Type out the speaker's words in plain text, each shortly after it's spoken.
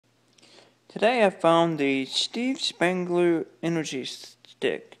Today I found the Steve Spangler energy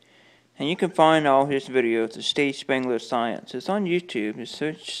stick, and you can find all his videos at Steve Spangler Science. It's on YouTube. Just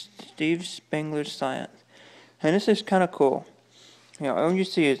search Steve Spangler Science, and this is kind of cool. You know, all you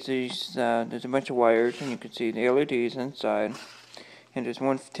see is these. There's a bunch of wires, and you can see the LEDs inside, and there's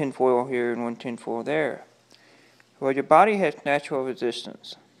one tinfoil here and one tinfoil there. Well, your body has natural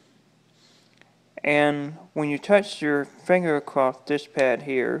resistance, and when you touch your finger across this pad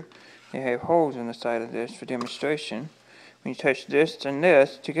here, they have holes in the side of this for demonstration. When you touch this and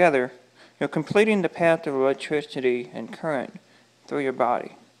this together, you're completing the path of electricity and current through your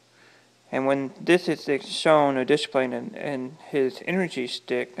body. And when this is shown or displayed in his energy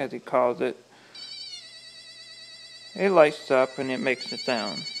stick, as he calls it, it lights up and it makes a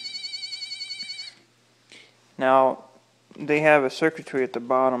sound. Now, they have a circuitry at the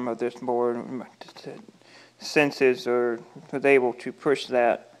bottom of this board that senses or is able to push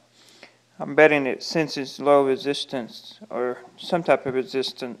that. I'm betting it senses low resistance or some type of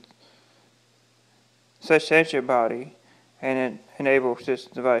resistance such as your body, and it enables this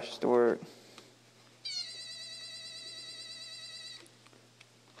device to work.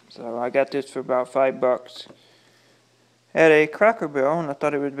 So I got this for about $5 at a Cracker Barrel, and I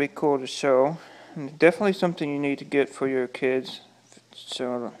thought it would be cool to show. And definitely something you need to get for your kids,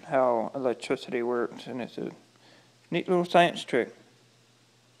 show how electricity works, and it's a neat little science trick.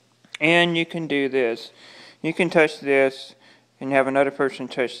 And you can do this. You can touch this and have another person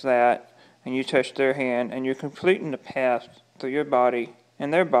touch that, and you touch their hand, and you're completing the path through your body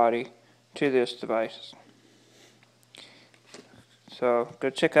and their body to this device. So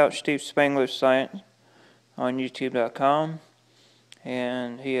go check out Steve Spangler's Science on YouTube.com,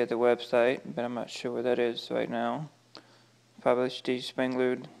 and he has a website, but I'm not sure where that is right now. Probably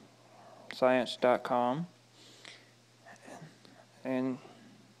SteveSpanglerScience.com, and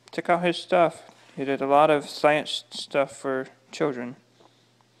check out his stuff. He did a lot of science stuff for children.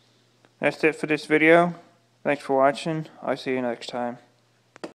 That's it for this video. Thanks for watching. I'll see you next time.